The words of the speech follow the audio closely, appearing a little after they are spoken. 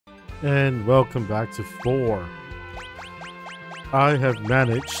And welcome back to 4. I have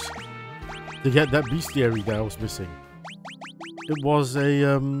managed to get that bestiary that I was missing. It was a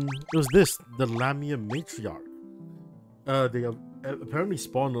the Lamia matriarch. They apparently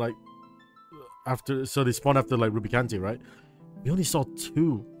spawned like after, so they spawned after like Rubicante, right? We only saw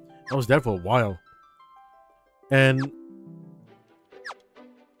 2. I was there for a while. And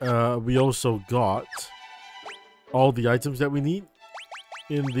we also got all the items that we need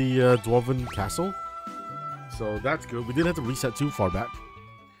in the Dwarven Castle. So that's good. We didn't have to reset too far back.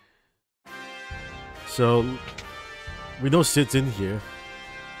 So we know Sid's in here.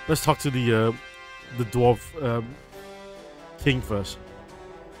 Let's talk to the dwarf king first.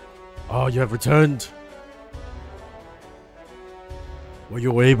 Oh, you have returned. Were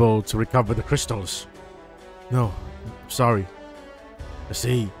you able to recover the crystals? No, sorry. I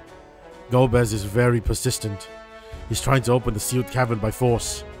see. Golbez is very persistent. He's trying to open the sealed cavern by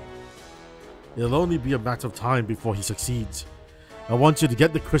force. It'll only be a matter of time before he succeeds. I want you to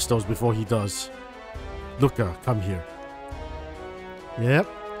get the crystals before he does. Luca, come here. Yep,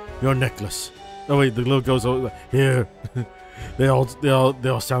 your necklace. Oh wait, the little goes over here. they all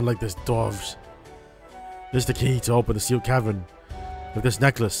sound like this dwarves. This is the key to open the sealed cavern. With this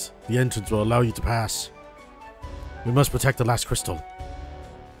necklace, the entrance will allow you to pass. We must protect the last crystal.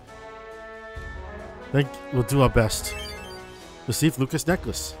 We'll do our best. Receive Lucas'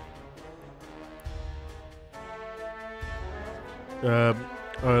 necklace. Alright,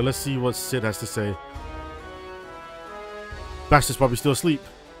 let's see what Sid has to say. Bastard's probably still asleep.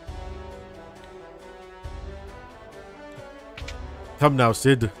 Come now,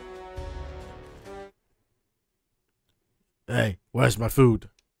 Sid. Hey, where's my food?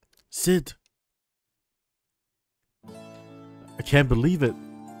 Sid. I can't believe it.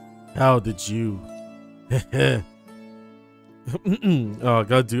 How did you? Oh, I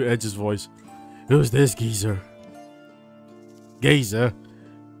gotta do Edge's voice. Who's this geezer? Gazer?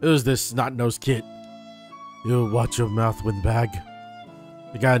 Who's this snot-nosed kid? You watch your mouth, windbag.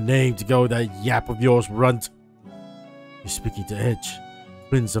 You got a name to go with that yap of yours, runt. You're speaking to Edge,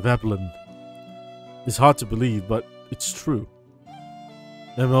 Prince of Eplin. It's hard to believe, but it's true.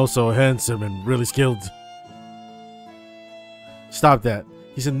 I'm also handsome and really skilled. Stop that.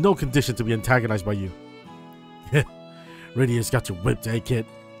 He's in no condition to be antagonized by you. Rydia's got you whipped, eh, kid?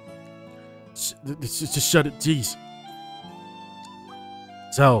 Just shut it, jeez.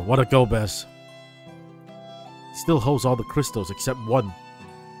 So, what a Golbez. Still holds all the crystals except one.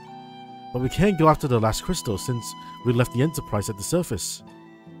 But we can't go after the last crystal since we left the Enterprise at the surface.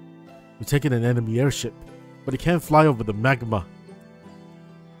 We've taken an enemy airship, but it can't fly over the magma.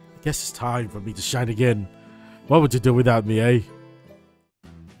 I guess it's time for me to shine again. What would you do without me, eh?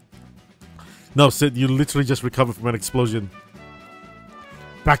 No, Sid, you literally just recovered from an explosion.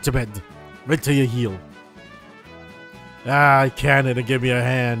 Back to bed. Right till you heal. Ah, cannon and give me a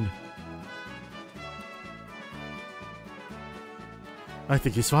hand. I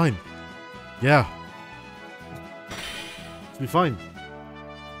think he's fine. Yeah. He'll be fine.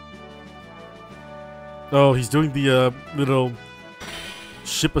 Oh, he's doing the little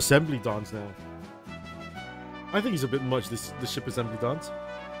ship assembly dance now. I think he's a bit much, the ship assembly dance.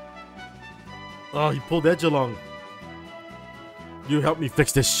 Oh, he pulled Edge along. You help me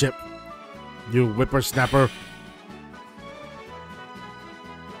fix this ship, you whippersnapper.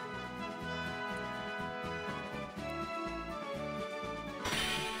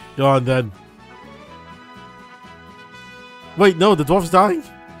 Go on then. Wait, no, the dwarf's dying.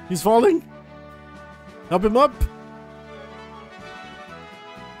 He's falling. Help him up.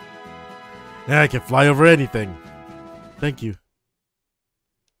 Yeah, I can fly over anything. Thank you.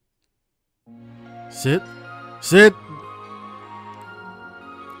 Sit. Sit.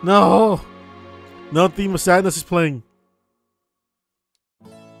 No. No, Theme of Sadness is playing.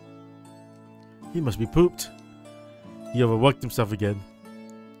 He must be pooped. He overworked himself again.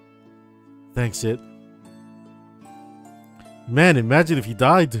 Thanks, Sid. Man, imagine if he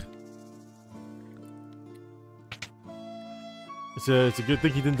died. It's a good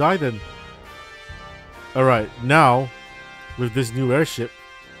thing he didn't die then. Alright, now, with this new airship,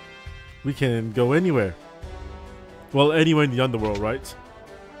 we can go anywhere. Well, anywhere in the underworld, right?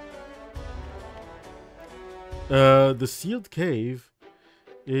 The sealed cave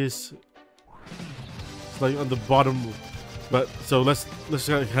is like on the bottom. But so let's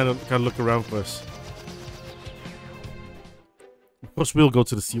kind of look around first. Of course, we'll go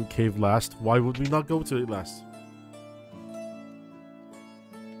to the sealed cave last. Why would we not go to it last?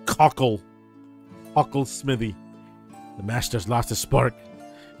 Cockle Smithy. The master's lost his spark.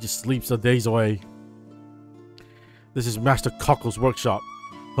 He just sleeps a days away. This is Master Cockle's workshop.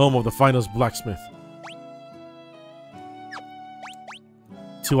 Home of the finest blacksmith.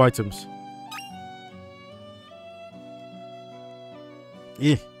 2 items.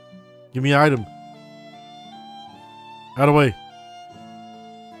 Yeah. Give me an item. Out of the way.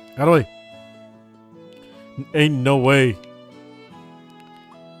 Out of the way. Ain't no way.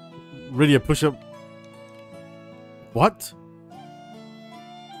 Rydia, push up. What?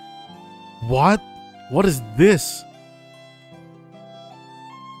 What? What is this?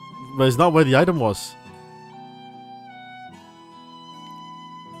 But it's not where the item was.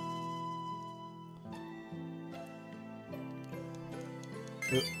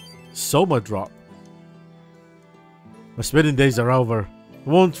 Soma drop. My spinning days are over. I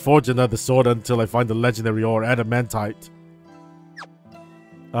won't forge another sword until I find the legendary ore adamantite.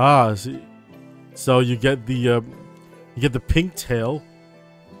 Ah, see. So you get the pink tail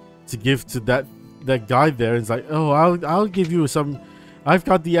to give to that guy there. It's like, oh, I'll give you some. I've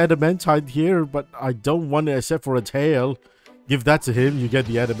got the adamantite here, but I don't want it except for a tail. Give that to him. You get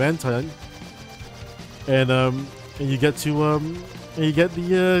the adamantite, and you get to and you get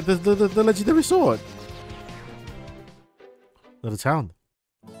the legendary sword. Another town.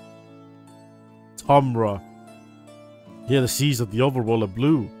 Tomra. Here the seas of the overworld are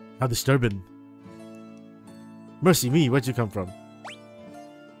blue. How disturbing. Mercy me, where'd you come from?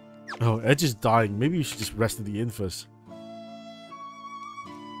 Oh, Edge is dying. Maybe you should just rest in the inn first.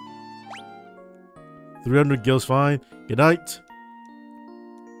 300 gil's fine. Good night.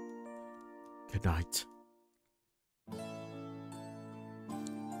 Good night.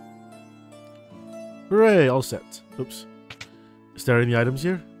 Hooray, all set. Oops. Is there any items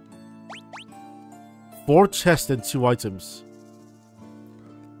here? 4 chests and 2 items.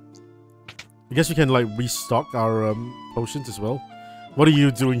 I guess we can like restock our potions as well. What are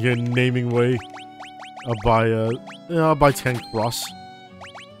you doing here, naming way? I'll buy 10 cross.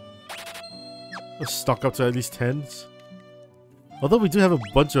 Let's stock up to at least 10s. Although we do have a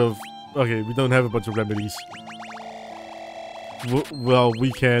bunch of... Okay, we don't have a bunch of remedies. Well,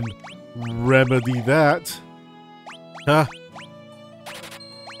 we can remedy that. Huh?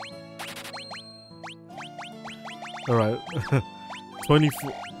 Alright.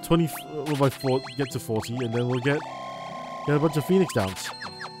 24... we'll buy 4, get to 40, and then we'll get a bunch of Phoenix Downs.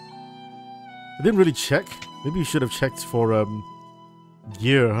 I didn't really check. Maybe you should have checked for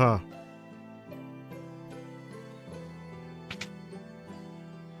gear, huh?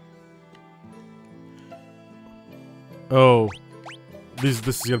 Oh, this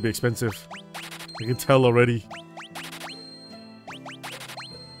is gonna be expensive. I can tell already.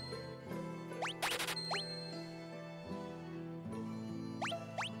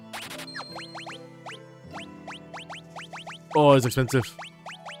 Oh, it's expensive.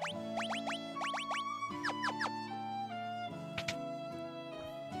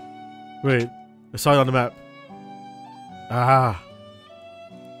 Wait, I saw it on the map. Ah.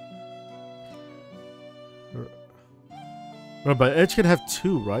 Right, but Edge can have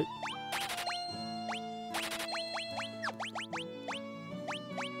 2, right?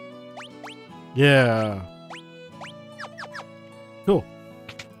 Yeah. Cool.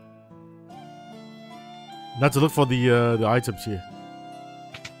 Now to look for the items here.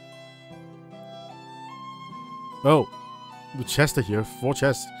 Oh, the chests are here. 4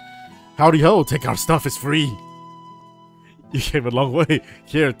 chests. Howdy ho! Take our stuff. It's free. You came a long way.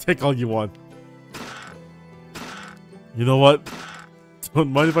 Here, take all you want. You know what?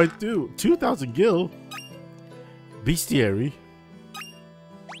 Don't mind if I do. 2,000 gil. Bestiary.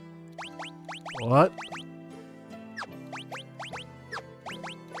 What?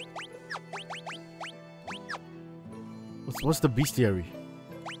 What's the bestiary?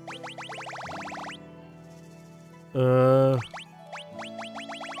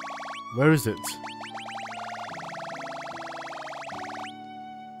 Where is it?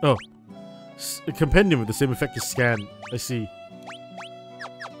 Oh. A compendium with the same effect as scan. I see.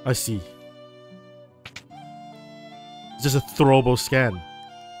 I see. It's just a throwable scan.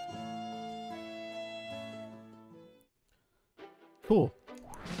 Cool.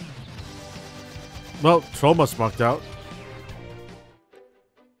 Well, Trauma's marked out.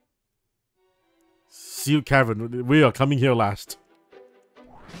 Sealed cavern. We are coming here last.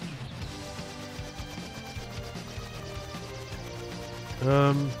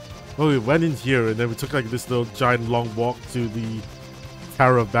 Well, we went in here and then we took like this little giant long walk to the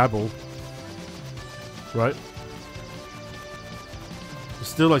Tower of Babel. Right? There's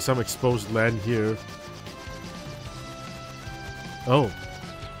still like some exposed land here. Oh.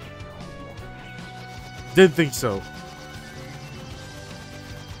 Didn't think so.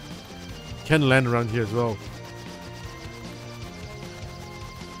 Can land around here as well.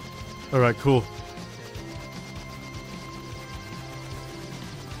 Alright, cool.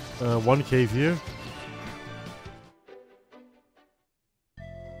 One cave here.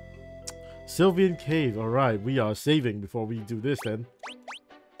 Sylvian cave. Alright, we are saving before we do this then.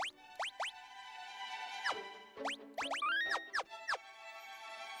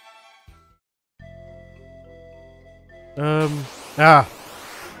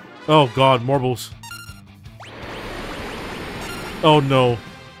 Oh god, marbles. Oh no.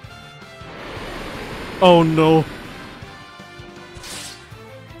 Oh no.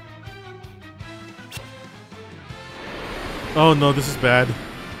 Oh no, this is bad.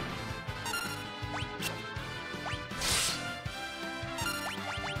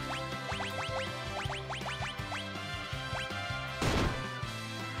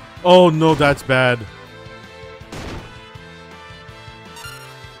 Oh no, that's bad.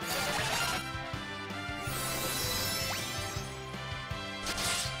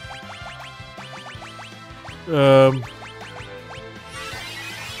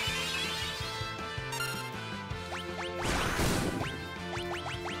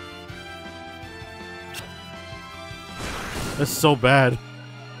 That's so bad.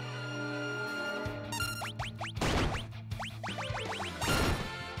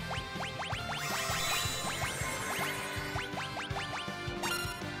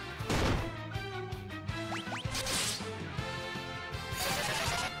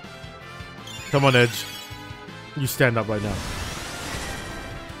 Come on, Edge. You stand up right now.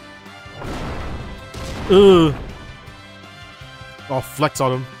 Ugh. Oh, flex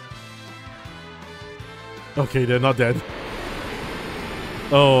on him. Okay, they're not dead.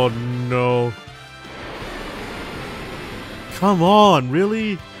 Oh no. Come on,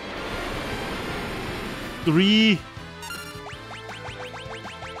 really? 3?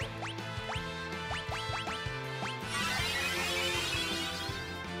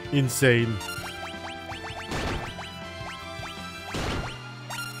 Insane.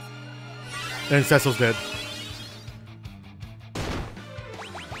 And Cecil's dead.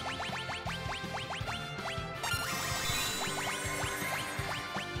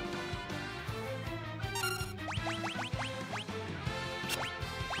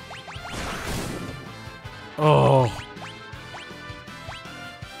 Oh.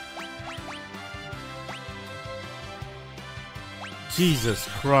 Jesus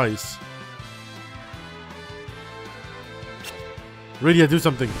Christ. Rydia, do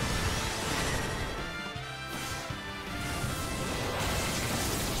something.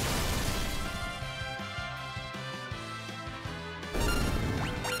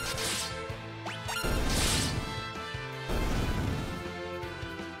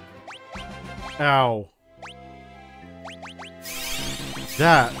 Ow.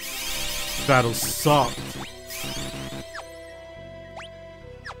 That battle sucked.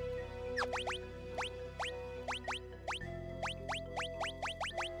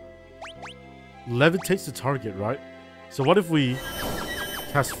 Levitates the target, right? So what if we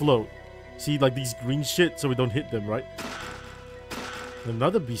cast float? See, like these green shit, so we don't hit them, right?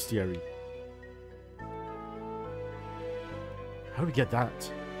 Another bestiary. How do we get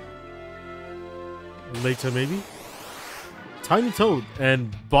that? Later, maybe? Tiny Toad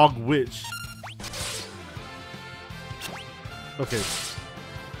and Bog Witch. Okay.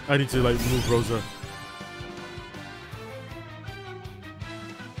 I need to, like, move Rosa.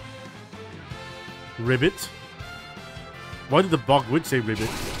 Ribbit? Why did the Bog Witch say Ribbit?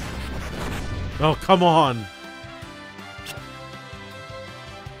 Oh, come on!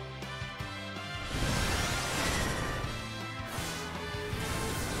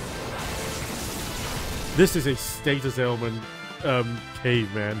 This is a status ailment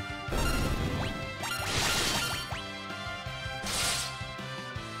cave, man.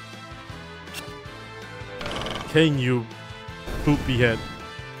 Kain, you poopy head.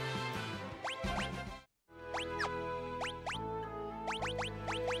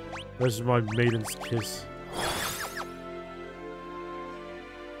 Where's my maiden's kiss?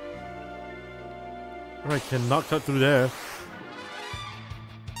 Alright, cannot cut through there.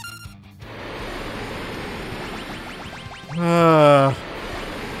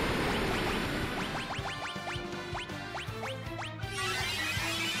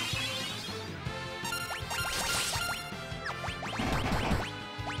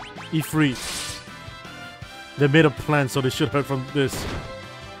 Ifrit. They made a plan, so they should hurt from this.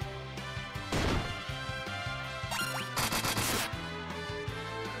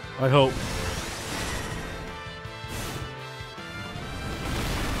 I hope.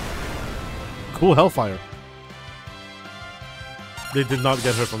 Cool Hellfire. They did not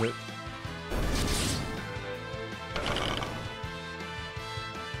get hurt from it.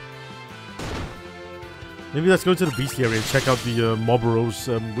 Maybe let's go to the beast area and check out the Moboro's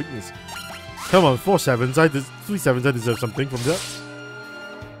weakness. Come on, 4 7s. 3 7s. I deserve something from that.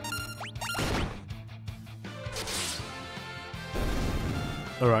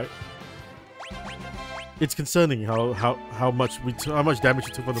 All right. It's concerning how much damage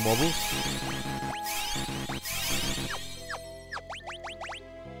we took from the Mobiles.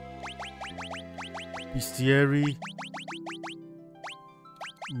 Bestiary.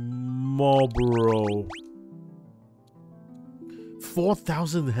 Mobro.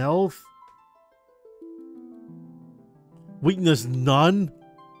 4,000 health. Weakness none.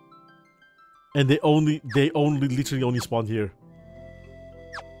 And they literally only spawn here.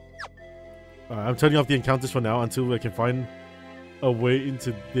 I'm turning off the encounters for now until I can find a way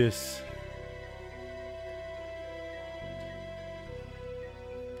into this.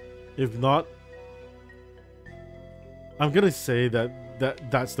 If not, I'm gonna say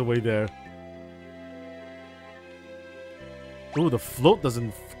that's the way there. Oh, the float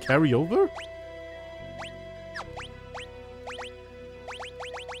doesn't carry over?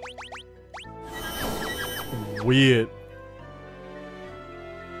 Weird.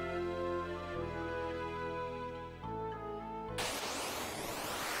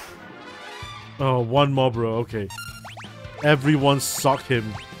 Oh, one Mobro, okay. Everyone sock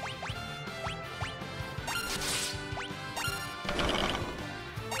him.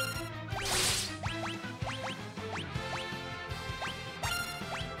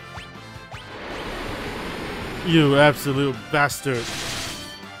 You absolute bastard.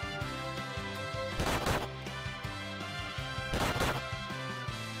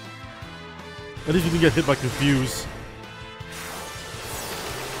 At least you didn't get hit by Confuse.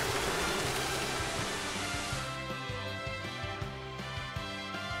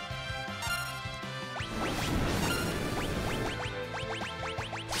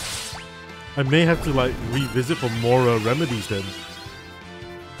 I may have to like revisit for more remedies then.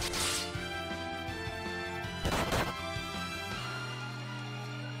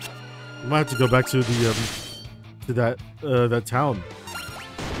 I might have to go back to the that town.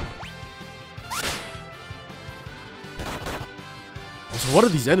 So what are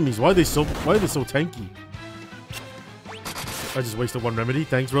these enemies? Why are they so tanky? I just wasted one remedy.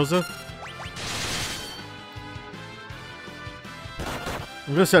 Thanks, Rosa.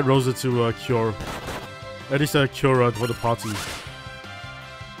 I'm gonna set Rosa to cure. At least cure for the party.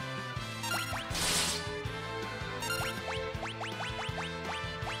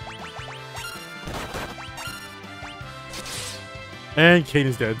 And Kain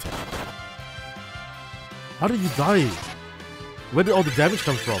is dead. How did you die? Where did all the damage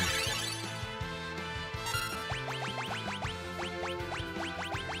come from?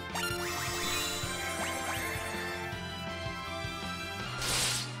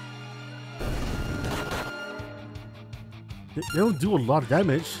 They don't do a lot of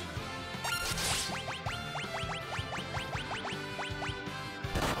damage.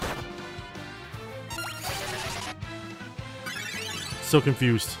 So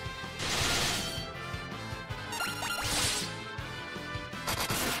confused.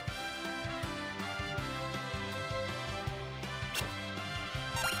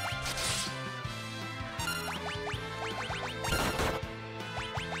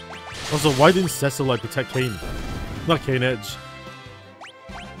 Also, why didn't Cecil like protect Kain? Not Kain Edge.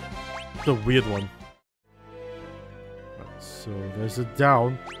 The weird one. Right, so there's a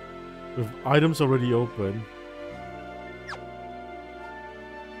down with items already open.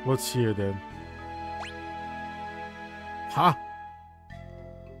 What's here then? Ha!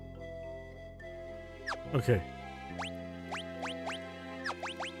 Okay.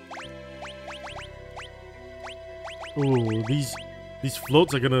 Ooh, these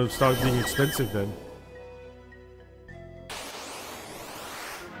floats are gonna start being expensive then.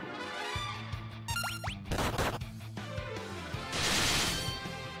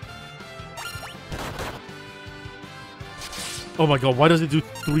 Oh my god, why does it do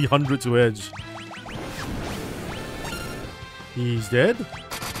 300 to edge? He's dead?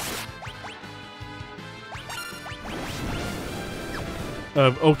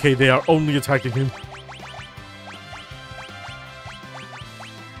 Okay, they are only attacking him.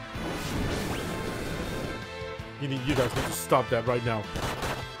 You guys need to stop that right now.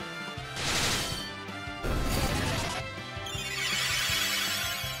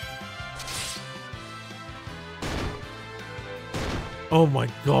 Oh my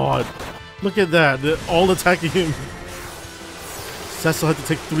god. Look at that. They're all attacking him. Cecil had to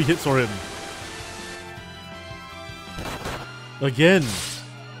take 3 hits for him. Again.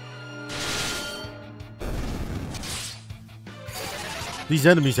 These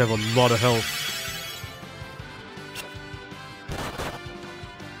enemies have a lot of health.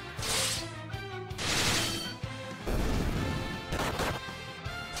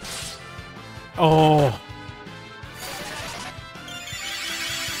 Oh.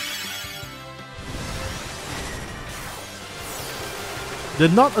 They're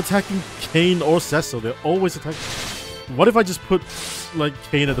not attacking Kain or Cecil. They're always attacking. What if I just put, like,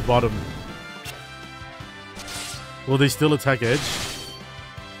 Kain at the bottom? Will they still attack Edge?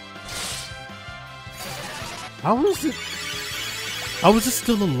 How is it? How is it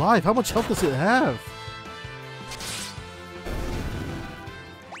still alive? How much health does it have?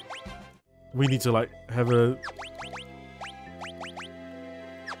 We need to, like, have a...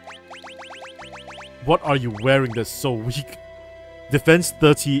 What are you wearing that's so weak? Defense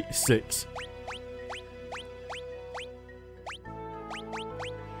 36.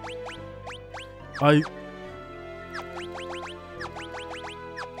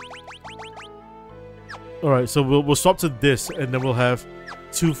 Alright, so we'll swap to this, and then we'll have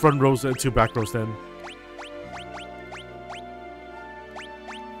 2 front rows and 2 back rows then.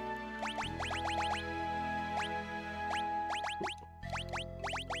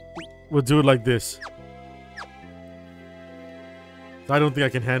 We'll do it like this. I don't think I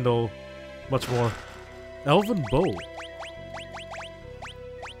can handle much more. Elven bow.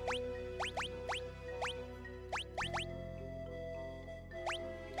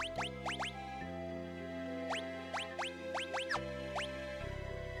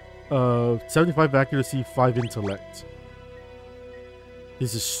 Uh, 75 accuracy, 5 intellect.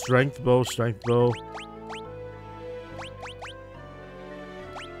 This is strength bow, strength bow.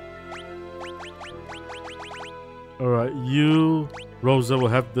 Alright, you, Rosa, will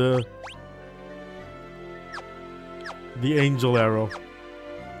have the angel arrow.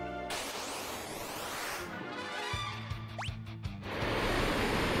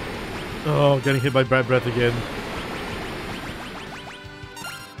 Oh, getting hit by bad breath again.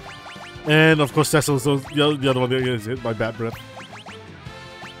 And of course Cecil's the other one that gets hit by bad breath.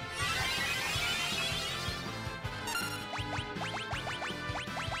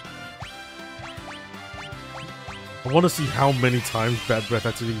 I want to see how many times bad breath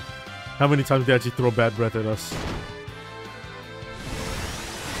actually... How many times they actually throw bad breath at us.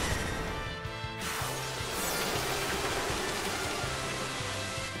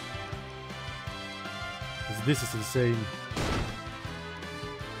 This is insane.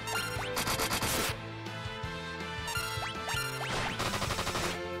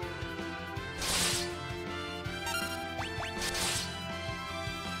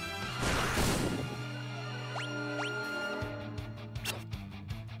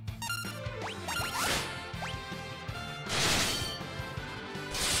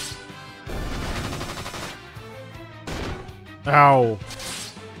 Ow.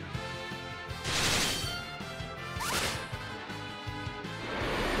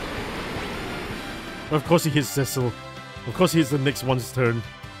 Of course he hits Cecil. Of course he hits the next one's turn.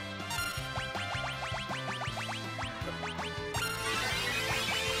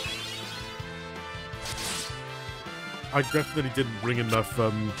 I definitely didn't bring enough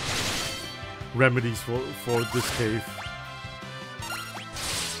remedies for this cave.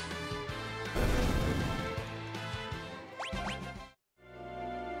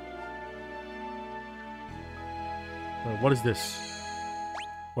 What is this?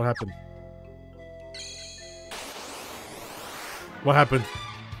 What happened? What happened?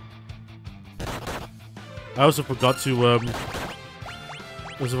 I also forgot to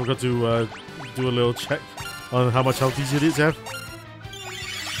do a little check on how much health these idiots have.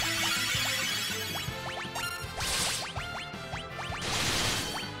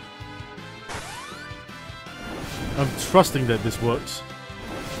 I'm trusting that this works.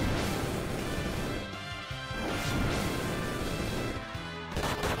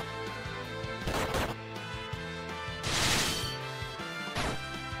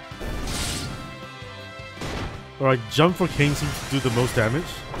 Alright, jump for Kain seems to do the most damage.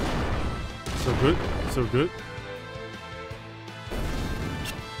 So good, so good.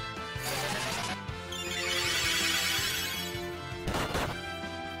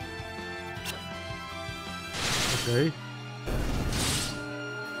 Okay.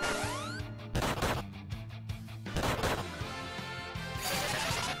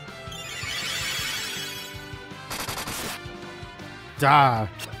 Da.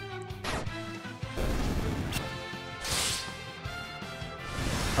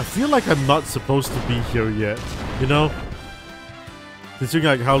 I feel like I'm not supposed to be here yet, you know?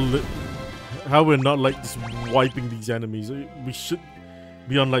 Considering like how we're not like just wiping these enemies, we should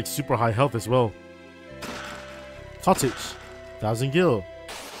be on like super high health as well. Cottage, 1000 gil.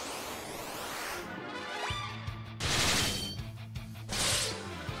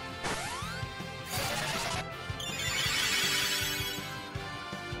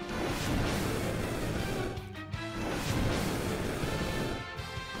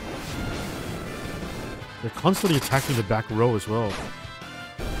 They're constantly attacking the back row as well.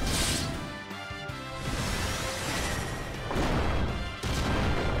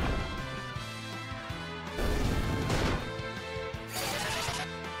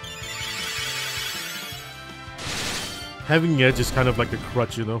 Having edge is kind of like a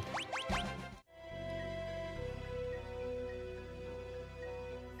crutch, you know?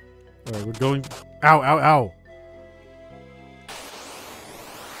 Alright, we're going... Ow, ow, ow!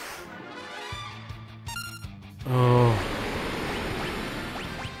 Oh.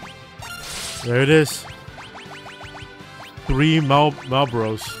 There it is. 3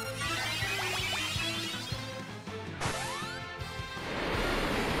 Marlboros.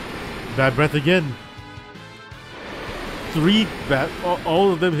 Bad breath again. 3 bad...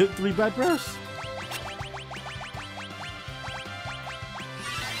 All of them hit 3 bad breaths?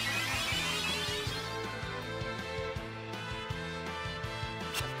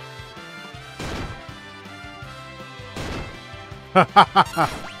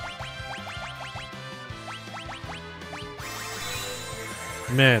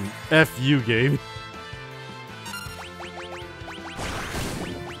 Man, F you, game.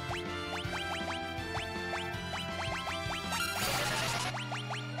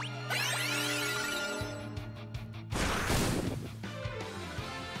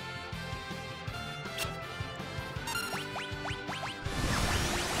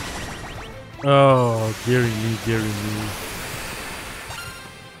 Oh, dearie me, dearie me.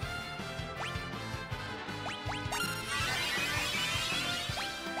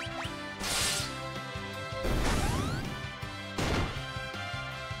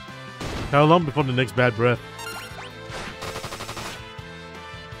 How long before the next bad breath?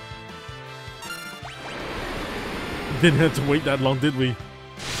 Didn't have to wait that long, did we?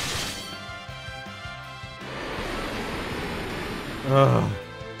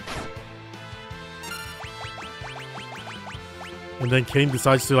 And then Kain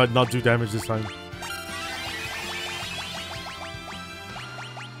decides to like not do damage this time.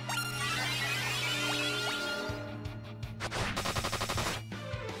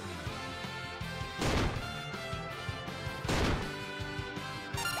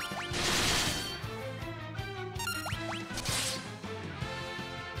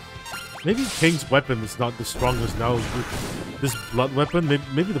 Maybe Kain's weapon is not the strongest now. This blood weapon,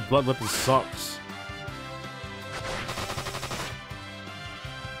 maybe the blood weapon sucks.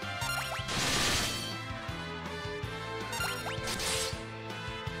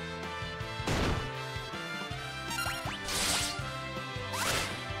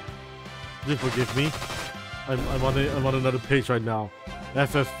 Please forgive me. I'm on another page right now.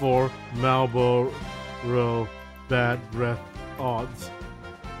 FF4 Marlboro bad breath odds.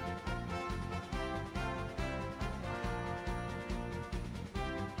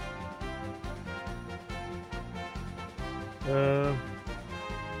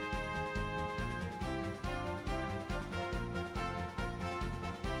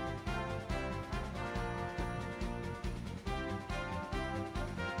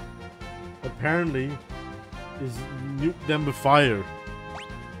 Apparently, is nuke them with fire.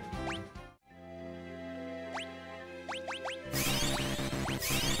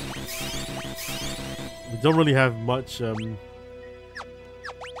 We don't really have much.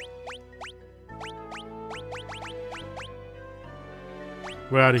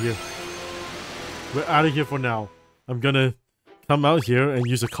 We're out of here. We're out of here for now. I'm gonna come out here and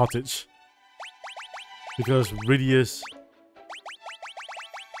use a cottage because Rydia's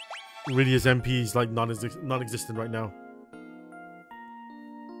MP is like non-existent right now.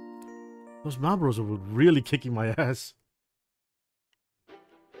 Those Marlboros were really kicking my ass.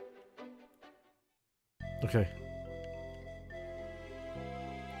 Okay.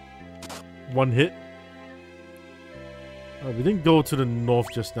 1 hit. We didn't go to the north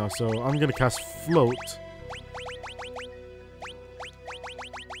just now, so I'm gonna cast Float.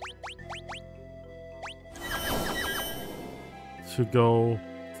 To go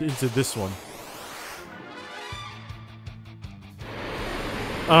into this one.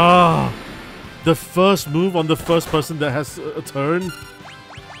 Ah! The first move on the first person that has a turn.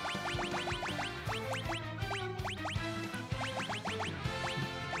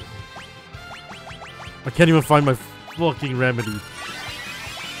 I can't even find my fucking remedy.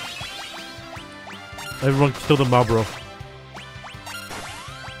 Everyone kill the Marlboro.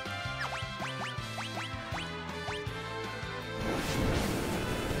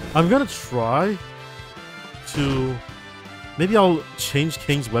 I'm gonna try to... Maybe I'll change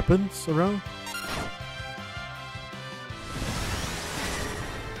Kain's weapons around.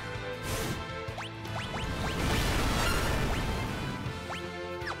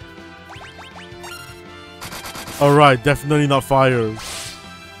 Alright, definitely not fire.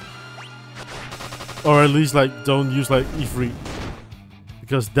 Or at least, like, don't use, like, Ifrit.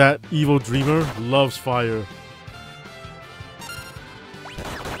 Because that evil dreamer loves fire.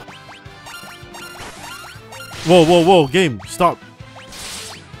 Whoa, whoa, whoa, game, stop.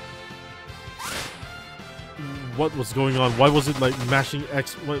 What was going on? Why was it, like, mashing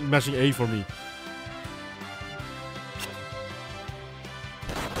A for me?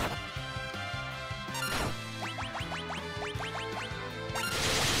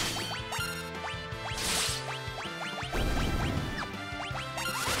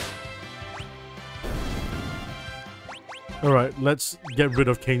 Alright, let's get rid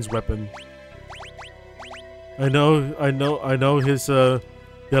of Kain's weapon. I know his, they're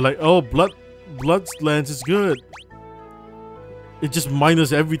like, oh, blood lance is good. It just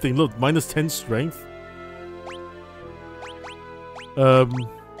minus everything. Look, minus 10 strength.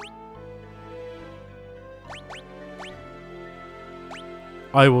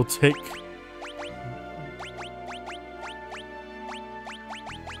 I will take...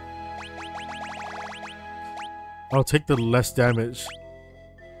 I'll take the less damage.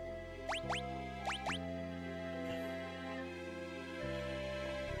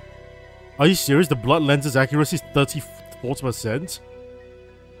 Are you serious? The blood lense's accuracy is 34%?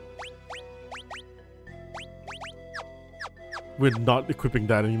 We're not equipping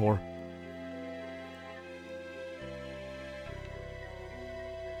that anymore.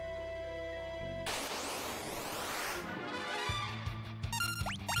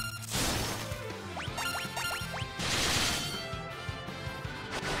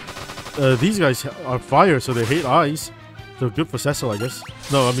 These guys are fire, so they hate ice. So good for Cecil, I guess.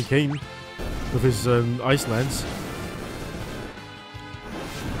 No, I mean Kain. With his ice lance.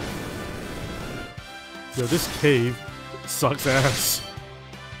 Yo, this cave sucks ass.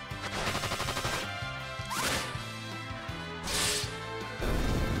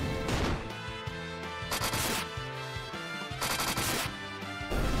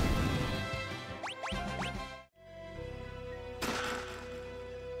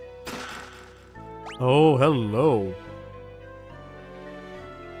 Oh, hello.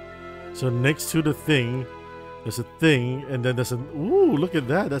 So next to the thing, there's a thing, and then there's an... Ooh, look at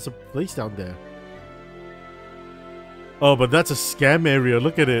that. That's a place down there. Oh, but that's a scam area.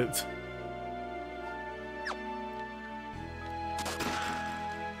 Look at it.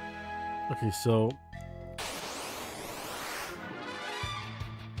 Okay, so...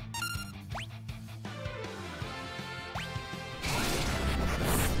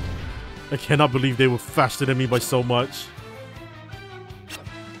 I cannot believe they were faster than me by so much.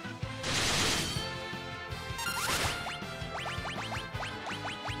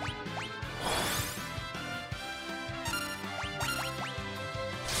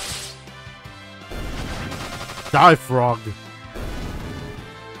 Die, frog.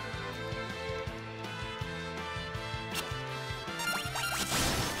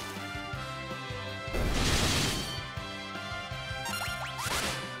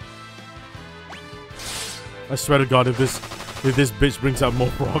 I swear to God, if this bitch brings out more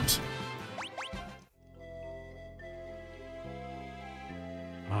frogs.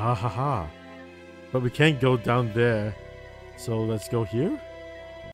 Ah ha ha. But we can't go down there. So let's go here.